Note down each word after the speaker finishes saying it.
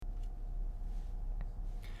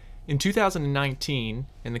In 2019,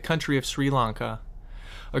 in the country of Sri Lanka,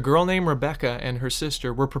 a girl named Rebecca and her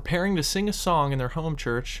sister were preparing to sing a song in their home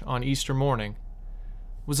church on Easter morning.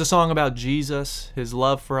 It was a song about Jesus, his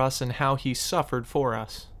love for us, and how he suffered for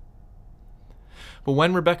us. But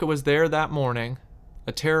when Rebecca was there that morning,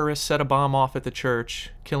 a terrorist set a bomb off at the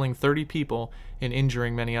church, killing 30 people and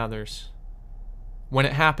injuring many others. When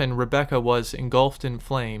it happened, Rebecca was engulfed in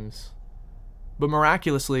flames, but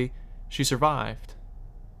miraculously, she survived.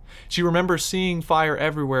 She remembers seeing fire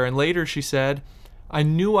everywhere, and later she said, "I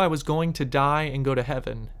knew I was going to die and go to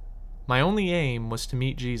heaven. My only aim was to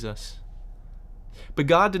meet Jesus." But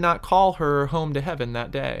God did not call her home to heaven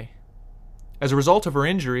that day. As a result of her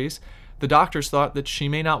injuries, the doctors thought that she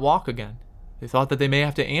may not walk again. They thought that they may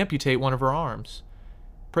have to amputate one of her arms.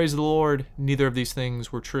 Praise the Lord, neither of these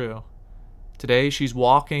things were true. Today she's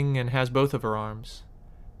walking and has both of her arms.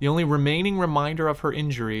 The only remaining reminder of her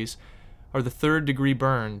injuries are the third-degree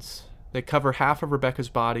burns that cover half of Rebecca's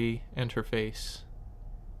body and her face.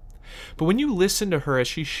 But when you listen to her as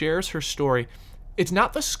she shares her story, it's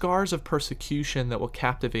not the scars of persecution that will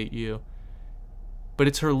captivate you, but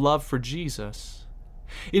it's her love for Jesus.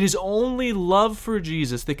 It is only love for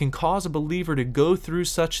Jesus that can cause a believer to go through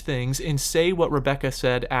such things and say what Rebecca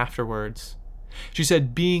said afterwards. She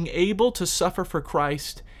said, "Being able to suffer for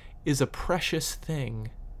Christ is a precious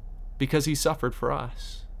thing because he suffered for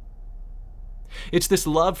us." It's this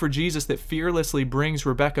love for Jesus that fearlessly brings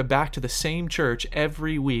Rebecca back to the same church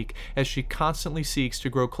every week as she constantly seeks to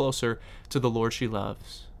grow closer to the Lord she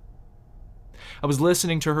loves. I was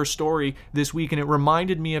listening to her story this week, and it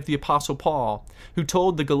reminded me of the Apostle Paul, who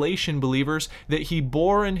told the Galatian believers that he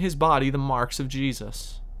bore in his body the marks of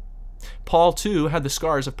Jesus. Paul, too, had the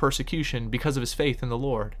scars of persecution because of his faith in the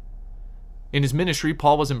Lord. In his ministry,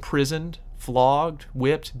 Paul was imprisoned, flogged,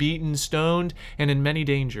 whipped, beaten, stoned, and in many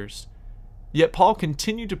dangers. Yet Paul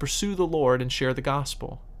continued to pursue the Lord and share the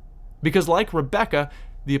gospel. Because like Rebecca,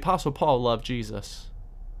 the Apostle Paul loved Jesus.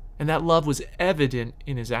 And that love was evident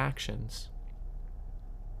in his actions.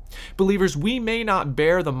 Believers, we may not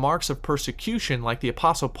bear the marks of persecution like the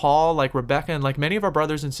Apostle Paul, like Rebecca, and like many of our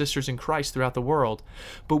brothers and sisters in Christ throughout the world,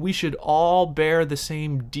 but we should all bear the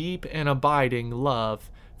same deep and abiding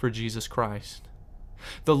love for Jesus Christ.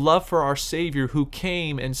 The love for our Savior who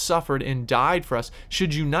came and suffered and died for us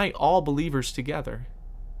should unite all believers together.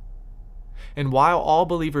 And while all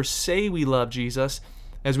believers say we love Jesus,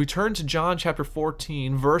 as we turn to John chapter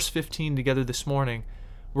 14, verse 15 together this morning,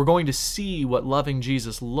 we're going to see what loving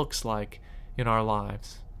Jesus looks like in our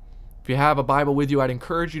lives. If you have a Bible with you, I'd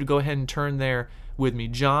encourage you to go ahead and turn there with me.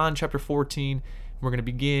 John chapter 14, we're going to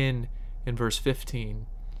begin in verse 15.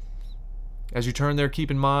 As you turn there,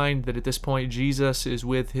 keep in mind that at this point Jesus is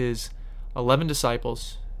with his 11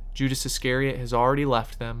 disciples. Judas Iscariot has already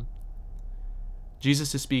left them.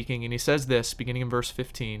 Jesus is speaking, and he says this, beginning in verse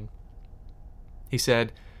 15. He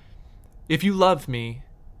said, "If you love me,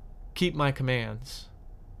 keep my commands.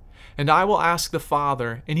 And I will ask the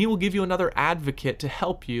Father, and he will give you another advocate to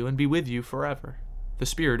help you and be with you forever, the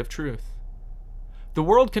Spirit of truth. The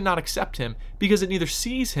world cannot accept him, because it neither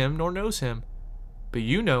sees him nor knows him. But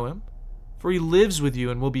you know him, for he lives with you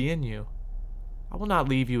and will be in you. I will not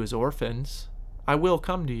leave you as orphans. I will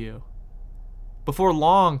come to you. Before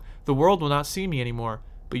long, the world will not see me anymore,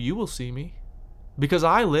 but you will see me. Because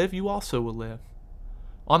I live, you also will live.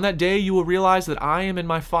 On that day you will realize that I am in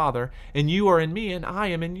my Father, and you are in me, and I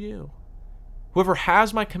am in you. Whoever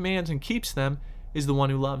has my commands and keeps them is the one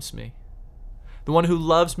who loves me. The one who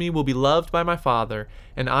loves me will be loved by my Father,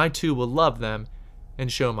 and I too will love them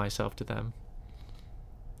and show myself to them."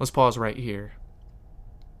 Let's pause right here.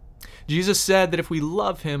 Jesus said that if we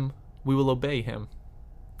love him, we will obey him.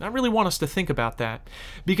 I really want us to think about that,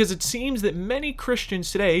 because it seems that many Christians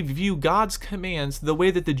today view God's commands the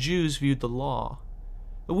way that the Jews viewed the law.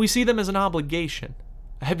 We see them as an obligation,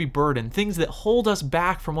 a heavy burden, things that hold us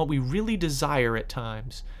back from what we really desire at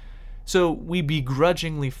times. So we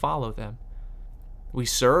begrudgingly follow them. We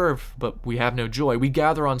serve, but we have no joy. We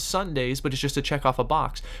gather on Sundays, but it's just to check off a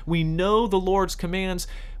box. We know the Lord's commands,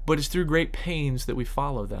 but it's through great pains that we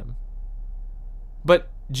follow them. But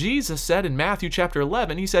Jesus said in Matthew chapter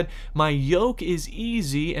 11, he said, "My yoke is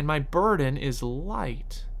easy and my burden is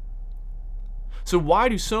light." So why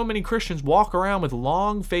do so many Christians walk around with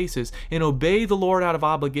long faces and obey the Lord out of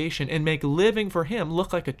obligation and make living for him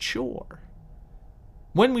look like a chore?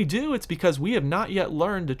 When we do, it's because we have not yet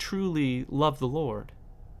learned to truly love the Lord.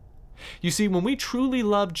 You see, when we truly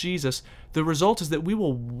love Jesus, the result is that we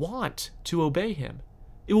will want to obey him.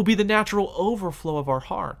 It will be the natural overflow of our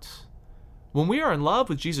hearts. When we are in love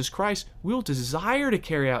with Jesus Christ, we will desire to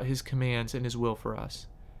carry out his commands and his will for us.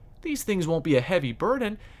 These things won't be a heavy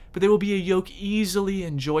burden, but they will be a yoke easily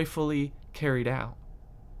and joyfully carried out.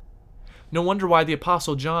 No wonder why the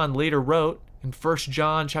Apostle John later wrote in 1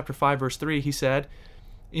 John chapter 5, verse 3, he said,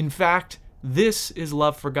 "In fact, this is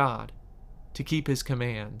love for God, to keep his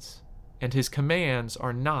commands, and his commands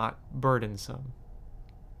are not burdensome."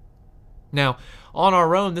 Now, on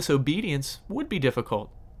our own, this obedience would be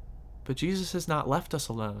difficult, but Jesus has not left us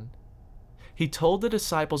alone. He told the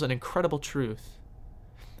disciples an incredible truth.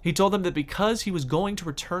 He told them that because he was going to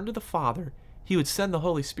return to the Father, he would send the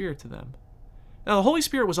Holy Spirit to them. Now, the Holy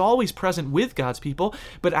Spirit was always present with God's people,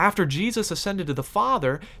 but after Jesus ascended to the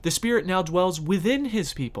Father, the Spirit now dwells within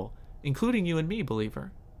his people, including you and me,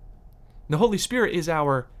 believer. The Holy Spirit is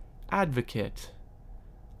our advocate.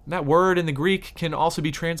 That word in the Greek can also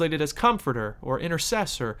be translated as comforter or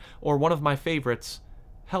intercessor, or one of my favorites,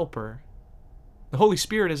 helper. The Holy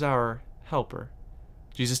Spirit is our helper.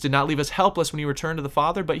 Jesus did not leave us helpless when he returned to the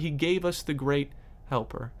Father, but he gave us the great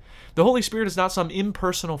helper. The Holy Spirit is not some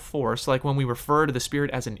impersonal force like when we refer to the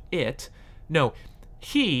Spirit as an it. No,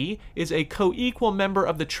 he is a co-equal member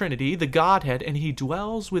of the Trinity, the Godhead, and he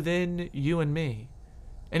dwells within you and me.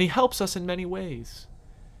 And he helps us in many ways.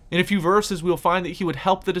 In a few verses, we'll find that he would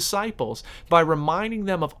help the disciples by reminding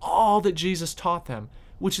them of all that Jesus taught them,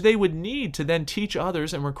 which they would need to then teach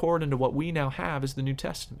others and record into what we now have as the New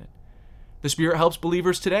Testament. The Spirit helps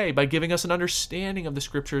believers today by giving us an understanding of the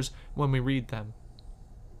Scriptures when we read them.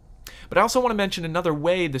 But I also want to mention another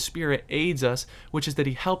way the Spirit aids us, which is that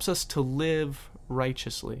he helps us to live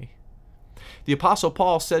righteously. The Apostle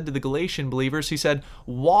Paul said to the Galatian believers, he said,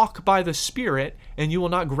 "Walk by the Spirit, and you will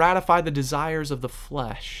not gratify the desires of the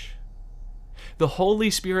flesh." The Holy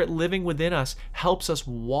Spirit living within us helps us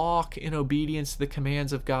walk in obedience to the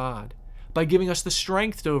commands of God by giving us the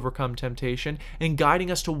strength to overcome temptation and guiding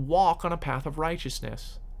us to walk on a path of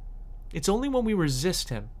righteousness. It's only when we resist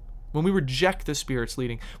him, when we reject the Spirit's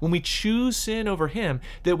leading, when we choose sin over him,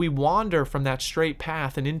 that we wander from that straight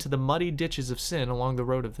path and into the muddy ditches of sin along the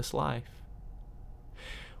road of this life.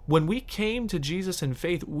 When we came to Jesus in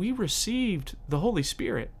faith, we received the Holy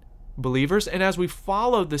Spirit, believers, and as we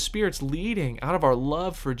followed the Spirit's leading out of our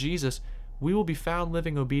love for Jesus, we will be found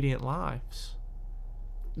living obedient lives.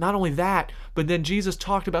 Not only that, but then Jesus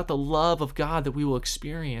talked about the love of God that we will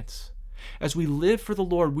experience. As we live for the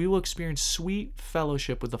Lord, we will experience sweet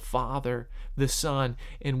fellowship with the Father, the Son,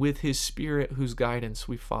 and with his Spirit whose guidance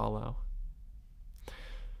we follow.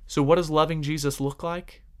 So what does loving Jesus look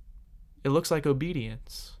like? It looks like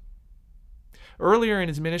obedience. Earlier in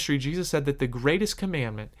his ministry, Jesus said that the greatest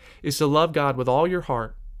commandment is to love God with all your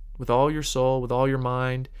heart, with all your soul, with all your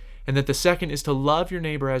mind, and that the second is to love your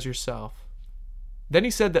neighbor as yourself. Then he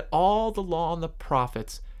said that all the law and the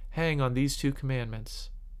prophets hang on these two commandments.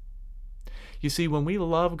 You see, when we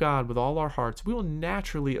love God with all our hearts, we will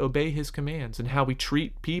naturally obey his commands in how we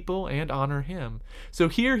treat people and honor him. So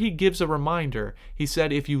here he gives a reminder. He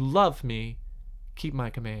said, "If you love me, keep my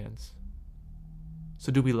commands."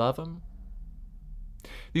 So do we love him?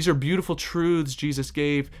 These are beautiful truths Jesus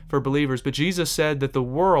gave for believers, but Jesus said that the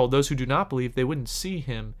world, those who do not believe, they wouldn't see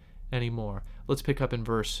him anymore. Let's pick up in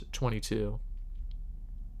verse 22.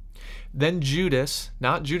 Then Judas,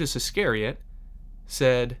 not Judas Iscariot,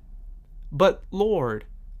 said, "But Lord,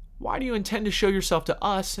 why do you intend to show yourself to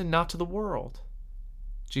us and not to the world?"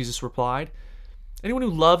 Jesus replied, "Anyone who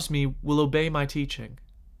loves me will obey my teaching.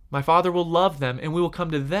 My Father will love them, and we will come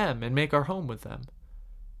to them and make our home with them.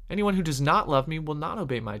 Anyone who does not love me will not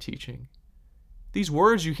obey my teaching. These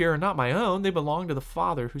words you hear are not my own, they belong to the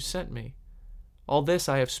Father who sent me. All this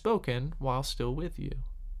I have spoken while still with you."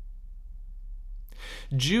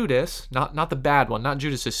 Judas, not the bad one, not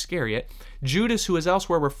Judas Iscariot, Judas, who is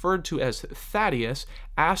elsewhere referred to as Thaddeus,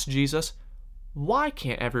 asked Jesus, "Why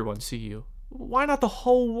can't everyone see you? Why not the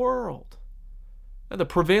whole world?" And the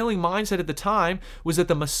prevailing mindset at the time was that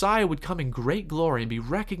the Messiah would come in great glory and be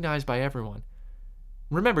recognized by everyone.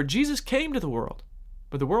 Remember, Jesus came to the world,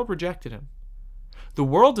 but the world rejected him. The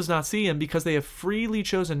world does not see him because they have freely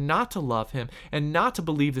chosen not to love him and not to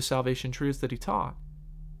believe the salvation truths that he taught.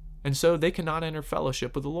 And so they cannot enter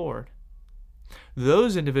fellowship with the Lord.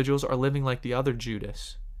 Those individuals are living like the other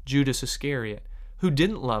Judas, Judas Iscariot, who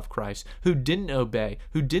didn't love Christ, who didn't obey,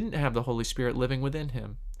 who didn't have the Holy Spirit living within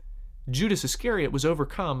him. Judas Iscariot was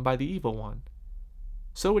overcome by the evil one.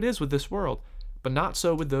 So it is with this world, but not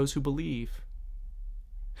so with those who believe.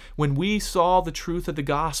 When we saw the truth of the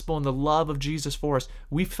gospel and the love of Jesus for us,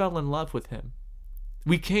 we fell in love with him.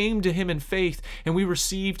 We came to him in faith and we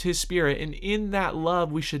received his Spirit, and in that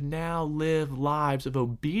love we should now live lives of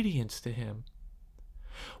obedience to him.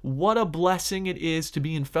 What a blessing it is to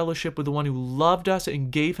be in fellowship with the one who loved us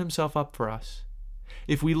and gave himself up for us.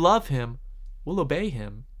 If we love him, we'll obey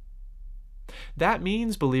him. That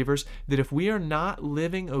means, believers, that if we are not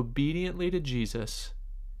living obediently to Jesus,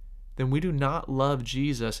 then we do not love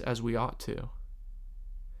Jesus as we ought to.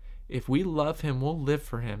 If we love him, we'll live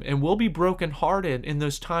for him, and we'll be brokenhearted in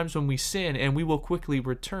those times when we sin, and we will quickly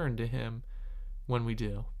return to him when we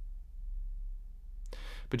do.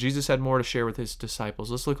 But Jesus had more to share with his disciples.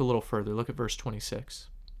 Let's look a little further. Look at verse 26.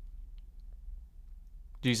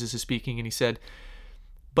 Jesus is speaking, and he said,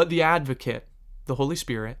 "But the Advocate, the Holy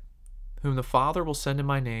Spirit, whom the Father will send in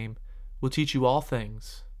my name, will teach you all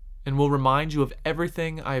things, and will remind you of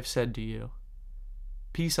everything I have said to you.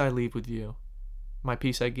 Peace I leave with you, my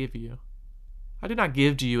peace I give you. I do not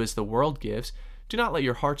give to you as the world gives. Do not let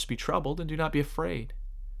your hearts be troubled, and do not be afraid.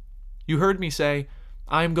 You heard me say,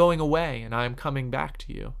 I am going away, and I am coming back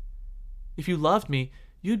to you. If you loved me,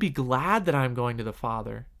 you'd be glad that I am going to the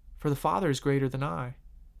Father, for the Father is greater than I.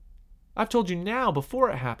 I've told you now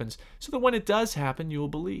before it happens, so that when it does happen, you will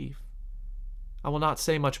believe. I will not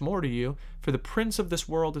say much more to you, for the prince of this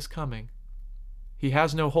world is coming. He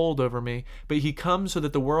has no hold over me, but he comes so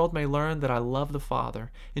that the world may learn that I love the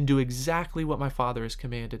Father and do exactly what my Father has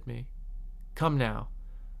commanded me. Come now,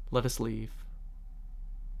 let us leave."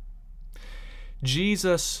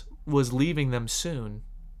 Jesus was leaving them soon.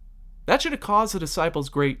 That should have caused the disciples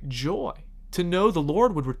great joy, to know the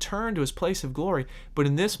Lord would return to his place of glory, but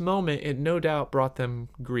in this moment it no doubt brought them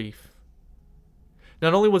grief.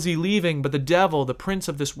 Not only was he leaving, but the devil, the prince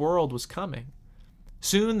of this world, was coming.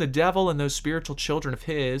 Soon the devil and those spiritual children of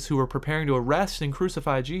his, who were preparing to arrest and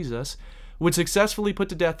crucify Jesus, would successfully put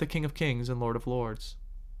to death the King of Kings and Lord of Lords.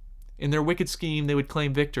 In their wicked scheme, they would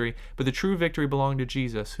claim victory, but the true victory belonged to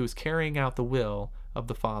Jesus, who was carrying out the will of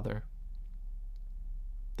the Father.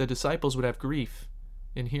 The disciples would have grief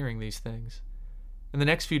in hearing these things, and the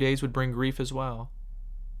next few days would bring grief as well.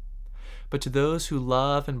 But to those who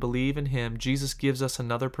love and believe in him, Jesus gives us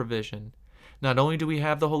another provision. Not only do we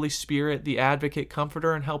have the Holy Spirit, the Advocate,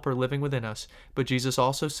 Comforter, and Helper living within us, but Jesus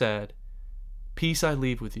also said, "Peace I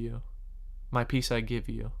leave with you, my peace I give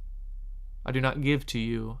you. I do not give to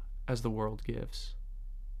you as the world gives."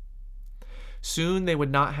 Soon they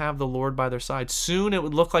would not have the Lord by their side. Soon it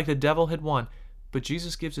would look like the devil had won, but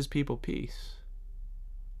Jesus gives his people peace.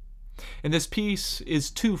 And this peace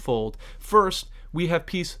is twofold. First, we have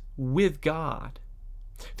peace with God.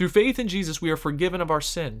 Through faith in Jesus, we are forgiven of our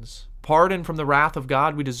sins, pardoned from the wrath of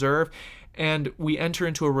God we deserve, and we enter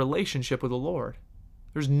into a relationship with the Lord.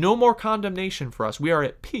 There's no more condemnation for us. We are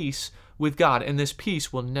at peace with God, and this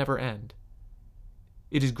peace will never end.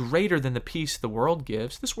 It is greater than the peace the world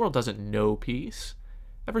gives. This world doesn't know peace.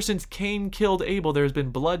 Ever since Cain killed Abel, there has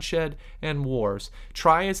been bloodshed and wars.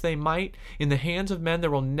 Try as they might, in the hands of men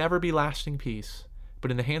there will never be lasting peace.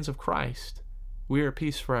 But in the hands of Christ, we are at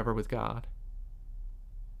peace forever with God.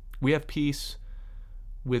 We have peace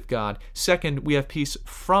with God. Second, we have peace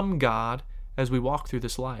from God as we walk through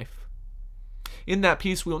this life. In that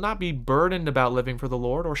peace, we will not be burdened about living for the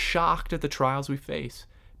Lord or shocked at the trials we face,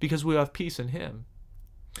 because we have peace in him.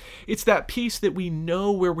 It's that peace that we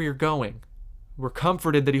know where we are going. We're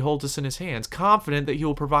comforted that he holds us in his hands, confident that he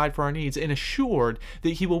will provide for our needs, and assured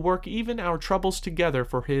that he will work even our troubles together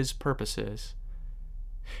for his purposes.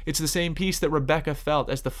 It's the same peace that Rebecca felt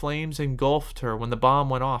as the flames engulfed her when the bomb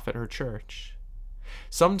went off at her church.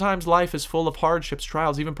 Sometimes life is full of hardships,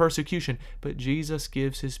 trials, even persecution, but Jesus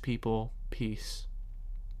gives his people peace.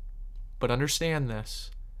 But understand this: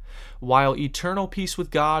 while eternal peace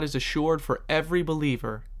with God is assured for every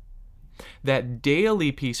believer, that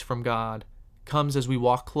daily peace from God comes as we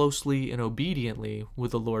walk closely and obediently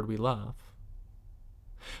with the Lord we love.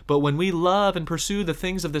 But when we love and pursue the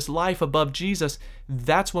things of this life above Jesus,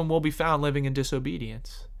 that's when we'll be found living in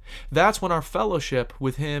disobedience. That's when our fellowship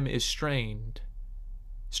with him is strained.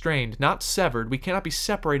 Strained, not severed. We cannot be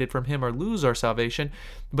separated from him or lose our salvation,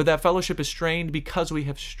 but that fellowship is strained because we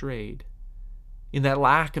have strayed. In that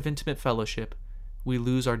lack of intimate fellowship, we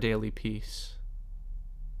lose our daily peace.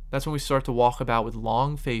 That's when we start to walk about with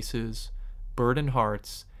long faces, burdened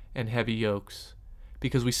hearts, and heavy yokes,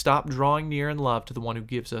 because we stop drawing near in love to the one who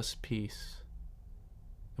gives us peace.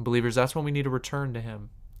 And believers, that's when we need to return to him.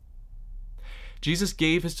 Jesus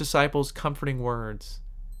gave his disciples comforting words,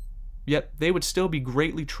 yet they would still be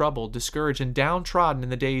greatly troubled, discouraged, and downtrodden in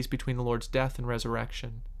the days between the Lord's death and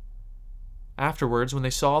resurrection. Afterwards, when they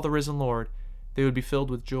saw the risen Lord, they would be filled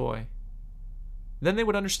with joy. Then they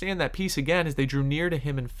would understand that peace again as they drew near to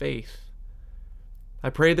him in faith. I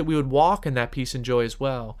pray that we would walk in that peace and joy as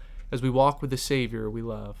well, as we walk with the Savior we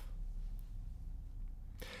love.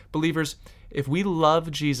 Believers, if we love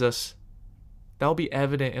Jesus, that will be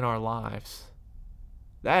evident in our lives.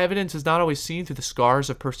 That evidence is not always seen through the scars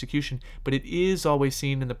of persecution, but it is always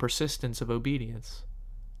seen in the persistence of obedience.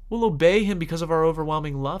 We'll obey him because of our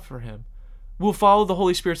overwhelming love for him. We'll follow the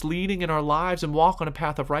Holy Spirit's leading in our lives and walk on a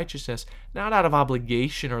path of righteousness, not out of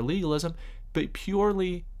obligation or legalism, but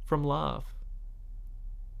purely from love.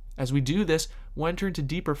 As we do this, we'll enter into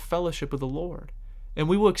deeper fellowship with the Lord, and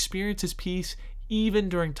we will experience his peace even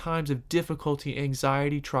during times of difficulty,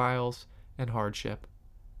 anxiety, trials, and hardship.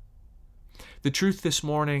 The truth this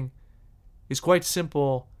morning is quite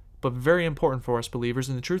simple, but very important for us believers.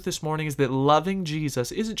 And the truth this morning is that loving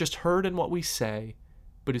Jesus isn't just heard in what we say,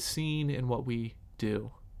 but is seen in what we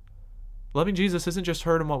do. Loving Jesus isn't just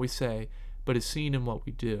heard in what we say, but is seen in what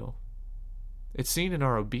we do. It's seen in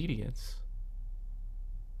our obedience.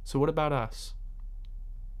 So what about us?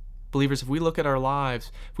 Believers, if we look at our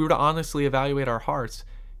lives, if we were to honestly evaluate our hearts,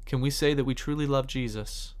 can we say that we truly love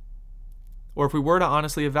Jesus? Or if we were to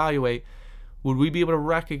honestly evaluate, would we be able to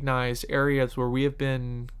recognize areas where we have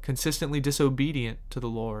been consistently disobedient to the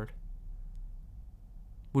Lord?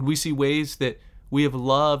 Would we see ways that we have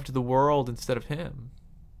loved the world instead of him?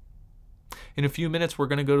 In a few minutes, we're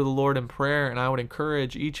going to go to the Lord in prayer, and I would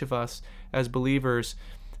encourage each of us as believers,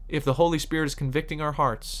 if the Holy Spirit is convicting our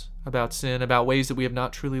hearts about sin, about ways that we have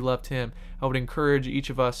not truly loved him, I would encourage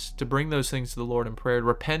each of us to bring those things to the Lord in prayer, to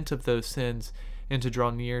repent of those sins, and to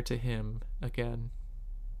draw near to him again.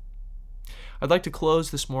 I'd like to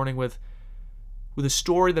close this morning with a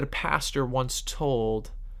story that a pastor once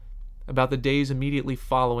told about the days immediately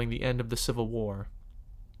following the end of the Civil War.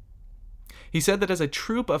 He said that as a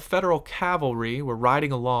troop of Federal cavalry were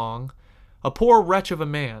riding along, a poor wretch of a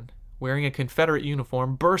man, wearing a Confederate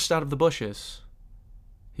uniform, burst out of the bushes.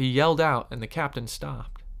 He yelled out, and the captain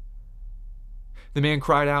stopped. The man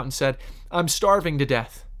cried out and said, "I'm starving to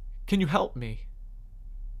death. Can you help me?"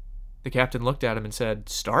 The captain looked at him and said,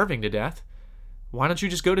 "Starving to death? Why don't you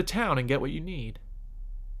just go to town and get what you need?"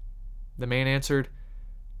 The man answered,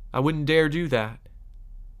 "I wouldn't dare do that,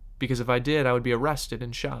 because if I did, I would be arrested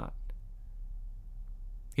and shot."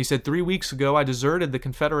 He said, 3 weeks ago, I deserted the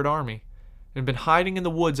Confederate Army and been hiding in the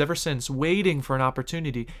woods ever since, waiting for an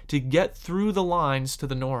opportunity to get through the lines to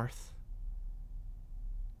the north."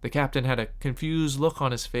 The captain had a confused look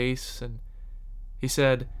on his face, and he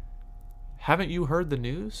said, "Haven't you heard the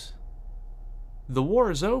news? The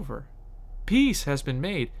war is over. Peace has been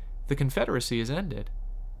made. The Confederacy is ended."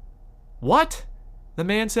 "What?" the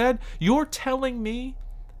man said. "You're telling me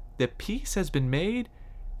that peace has been made,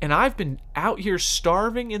 and I've been out here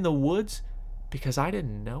starving in the woods because I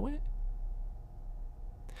didn't know it?"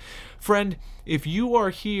 Friend, if you are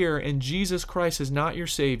here and Jesus Christ is not your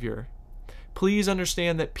Savior, please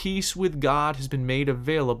understand that peace with God has been made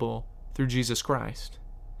available through Jesus Christ.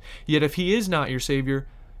 Yet if he is not your Savior,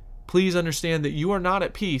 please understand that you are not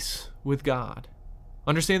at peace with God.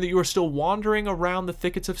 Understand that you are still wandering around the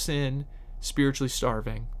thickets of sin, spiritually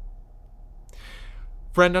starving.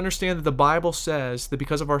 Friend, understand that the Bible says that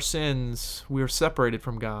because of our sins, we are separated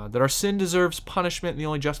from God, that our sin deserves punishment, and the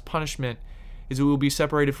only just punishment is that we will be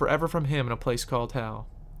separated forever from him in a place called hell.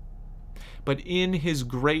 But in his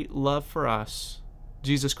great love for us,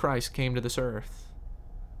 Jesus Christ came to this earth.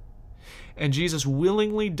 And Jesus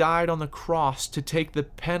willingly died on the cross to take the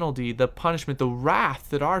penalty, the punishment, the wrath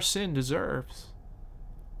that our sin deserves.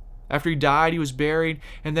 After he died, he was buried,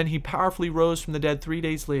 and then he powerfully rose from the dead 3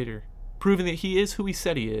 days later, proving that he is who he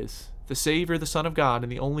said he is, the Savior, the Son of God,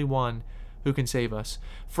 and the only one who can save us.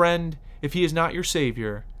 Friend, if he is not your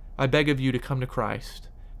Savior, I beg of you to come to Christ,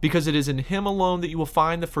 because it is in him alone that you will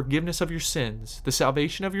find the forgiveness of your sins, the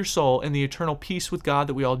salvation of your soul, and the eternal peace with God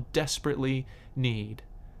that we all desperately need.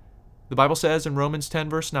 The Bible says in Romans 10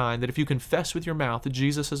 verse 9 that if you confess with your mouth that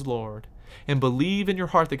Jesus is Lord and believe in your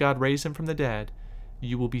heart that God raised him from the dead,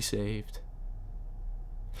 you will be saved.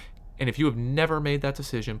 And if you have never made that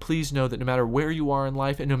decision, please know that no matter where you are in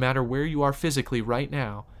life and no matter where you are physically right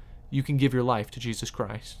now, you can give your life to Jesus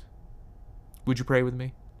Christ. Would you pray with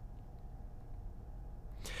me?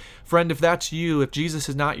 Friend, if that's you, if Jesus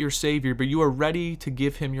is not your Savior, but you are ready to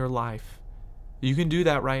give him your life, you can do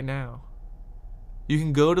that right now. You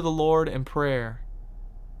can go to the Lord in prayer.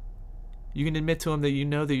 You can admit to him that you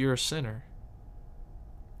know that you're a sinner,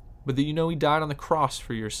 but that you know he died on the cross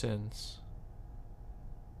for your sins.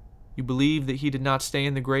 You believe that he did not stay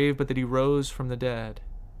in the grave, but that he rose from the dead.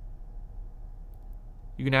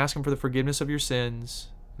 You can ask him for the forgiveness of your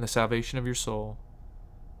sins and the salvation of your soul.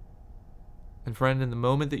 And friend, in the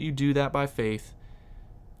moment that you do that by faith,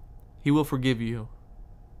 he will forgive you.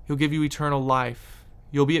 He'll give you eternal life.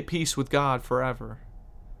 You'll be at peace with God forever.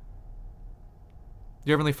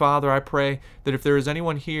 Dear Heavenly Father, I pray that if there is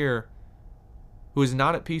anyone here who is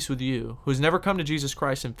not at peace with you, who has never come to Jesus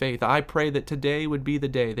Christ in faith, I pray that today would be the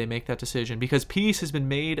day they make that decision, because peace has been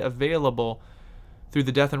made available through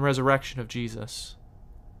the death and resurrection of Jesus.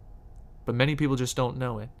 But many people just don't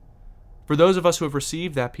know it. For those of us who have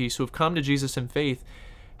received that peace, who have come to Jesus in faith,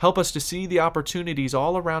 help us to see the opportunities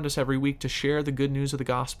all around us every week to share the good news of the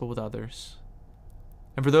gospel with others.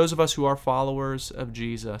 And for those of us who are followers of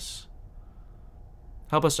Jesus,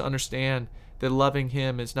 help us to understand that loving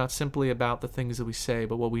Him is not simply about the things that we say,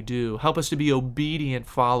 but what we do. Help us to be obedient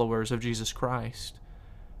followers of Jesus Christ.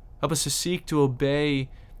 Help us to seek to obey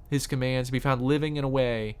His commands, to be found living in a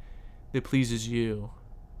way that pleases You.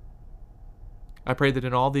 I pray that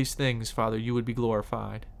in all these things, Father, You would be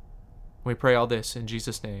glorified. We pray all this in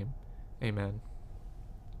Jesus' name. Amen.